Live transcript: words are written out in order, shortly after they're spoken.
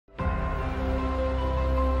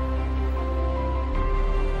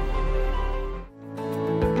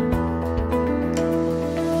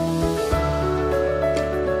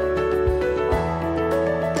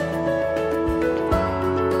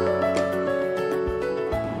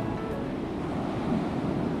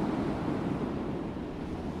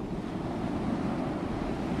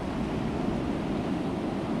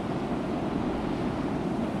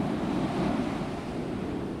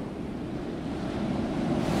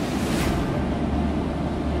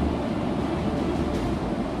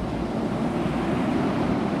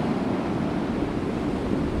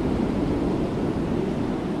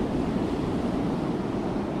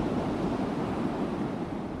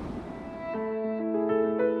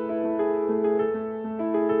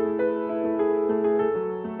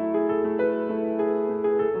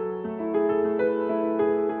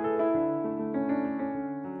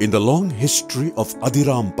In the long history of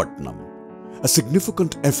Adirampatnam, a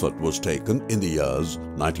significant effort was taken in the years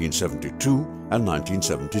 1972 and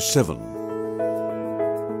 1977.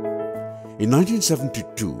 In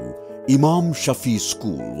 1972, Imam Shafi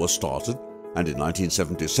School was started, and in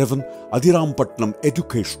 1977, Adirampatnam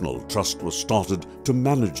Educational Trust was started to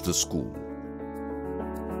manage the school.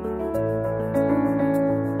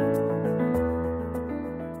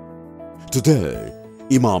 Today,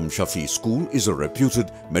 Imam Shafi School is a reputed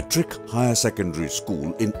metric higher secondary school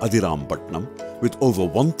in Adirampatnam with over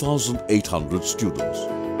 1,800 students.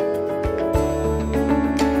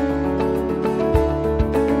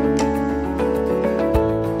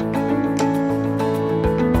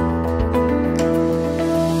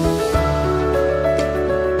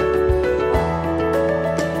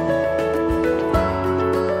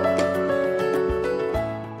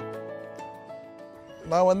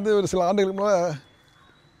 நான் ஒரு சில ஆண்டுகளுக்கு முன்னாடி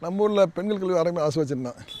நம்ம ஊரில் பெண்கள் கல்வி ஆரம்பி ஆசை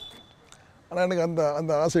வச்சுருந்தேன். ஆனால் எனக்கு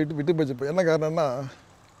அந்த ஆசை விட்டு போச்சு. இப்போ என்ன காரணம்னா,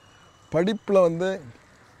 படிப்பில்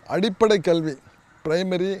அடிப்படை கல்வி,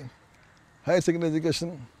 ப்ரைமரி ஹையர் செகண்டரி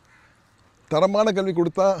எஜுகேஷன் தரமான கல்வி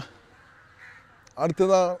கொடுத்தா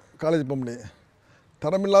அடுத்ததான் காலேஜ் போக முடியும்.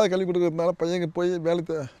 தரமில்லாத கல்வி கொடுக்கறதுனால பையங்க போய் வேலை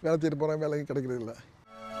தேடி போகிறாங்க, வேலைக்கு கிடைக்கிறது இல்லை.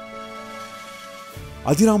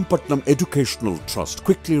 Adirampatnam Educational Trust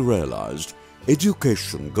quickly realized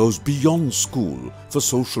education goes beyond school for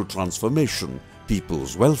social transformation,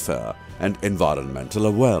 people's welfare, and environmental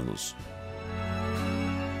awareness.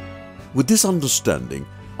 With this understanding,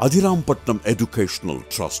 Adirampatnam Educational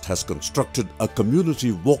Trust has constructed a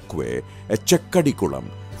community walkway at Chekkadikulam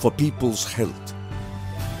for people's health,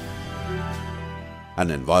 an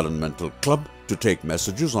environmental club to take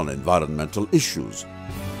messages on environmental issues,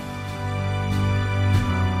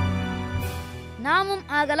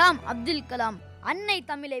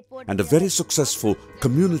 and a very successful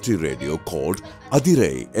community radio called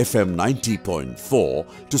Adirai FM 90.4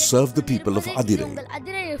 to serve the people of Adirai.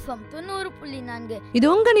 இது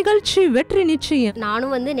உங்க நிகழ்ச்சி வெற்றி நிச்சயம்.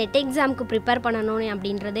 நானும் net எக்ஸாம்க்கு prepare பண்ணனும்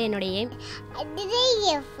அப்படின்றது என்னோட எய்ம். Adirai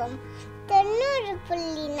FM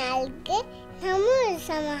 90.4 நம்ம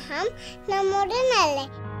சமூகம் நம்மோட நல்ல.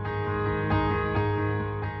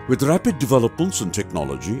 With rapid developments in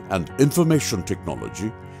technology and information technology,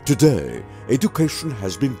 today education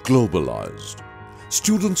has been globalized.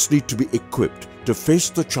 Students need to be equipped to face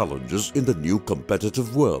the challenges in the new competitive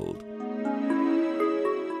world.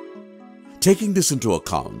 Taking this into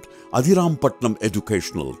account, Adirampatnam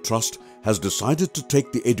Educational Trust has decided to take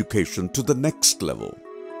the education to the next level.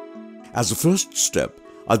 As a first step,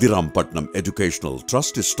 Adirampatnam Educational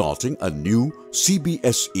Trust is starting a new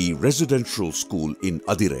CBSE residential school in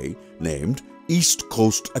Adirai named East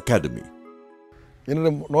Coast Academy.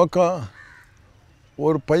 என்னோட நோக்கம்,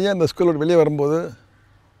 ஒரு பையன் அந்த ஸ்கூலில் வெளியே வரும்போது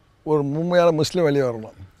ஒரு உண்மையான முஸ்லீம் வெளியே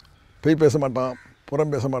வரணும். பொய் பேச மாட்டான்,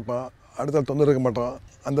 புறம் பேச மாட்டான், அடுத்த தொந்தரவு இருக்க மாட்டான்.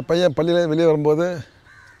 அந்த பையன் பள்ளியில் வெளியே வரும்போது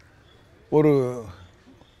ஒரு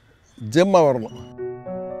ஜெம்மாக வரணும்.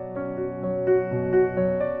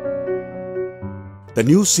 The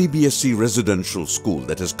new CBSE residential school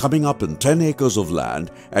that is coming up in 10 acres of land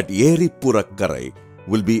at Yerippurakkarai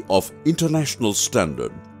will be of international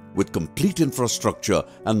standard with complete infrastructure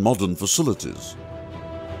and modern facilities.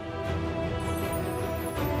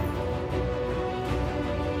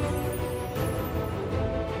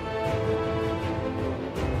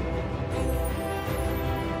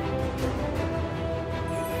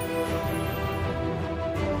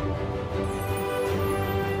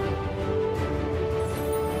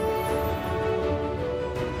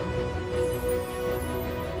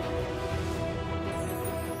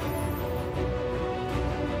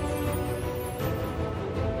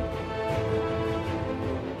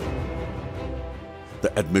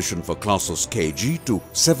 The admission for classes KG to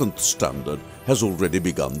 7th standard has already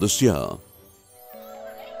begun this year.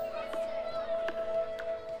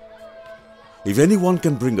 If anyone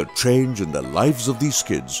can bring a change in the lives of these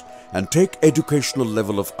kids and take educational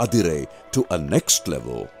level of Adirai to a next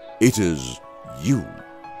level, it is you.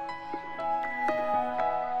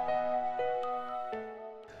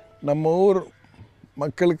 நம்ம ஊர்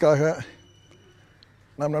மக்களுக்காக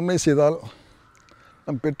நாம் நன்மை செய்தால்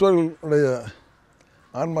நம் பெற்றோர்களுடைய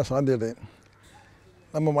ஆன்மா சாந்தி அடையும்.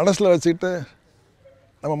 நம்ம மனசில் வச்சுக்கிட்டு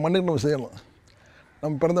நம்ம மண்ணுக்கு நம்ம செய்யணும்.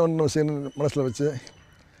 நம்ம பிறந்த மண்ணு நம்ம செய்யணும். மனசில் வச்சு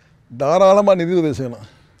தாராளமாக நிதி உதவி செய்யணும்.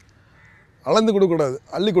 அளந்து கொடுக்கக்கூடாது,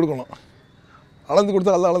 அள்ளி கொடுக்கணும். அளந்து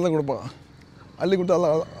கொடுத்தா அல்ல அளந்து கொடுப்பான், அள்ளி கொடுத்தா அல்ல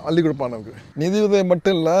அள்ளி கொடுப்பான். நமக்கு நிதி உதவி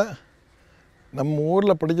மட்டும் இல்லை, நம்ம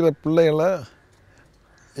ஊரில் படிக்கிற பிள்ளைகளை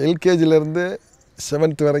எல்கேஜிலேருந்து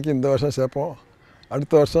 7th வரைக்கும் இந்த வருஷம் சேர்ப்போம்.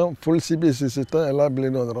 அடுத்த வருஷம் ஃபுல் சிபிஎஸ்சி சிஸ்டம் எல்லா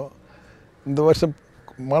பிள்ளைங்களும் வந்துடும். இந்த வருஷம்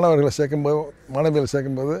மாணவர்களை மாணவிகளை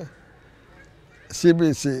சேர்க்கும்போது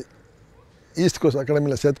சிபிஎஸ்சி ஈஸ்ட் கோஸ்ட்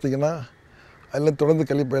அகாடமியில் சேர்த்துட்டிங்கன்னா அதில் தொடர்ந்து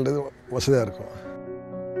கல்வி பயில்றது வசதியாக இருக்கும்.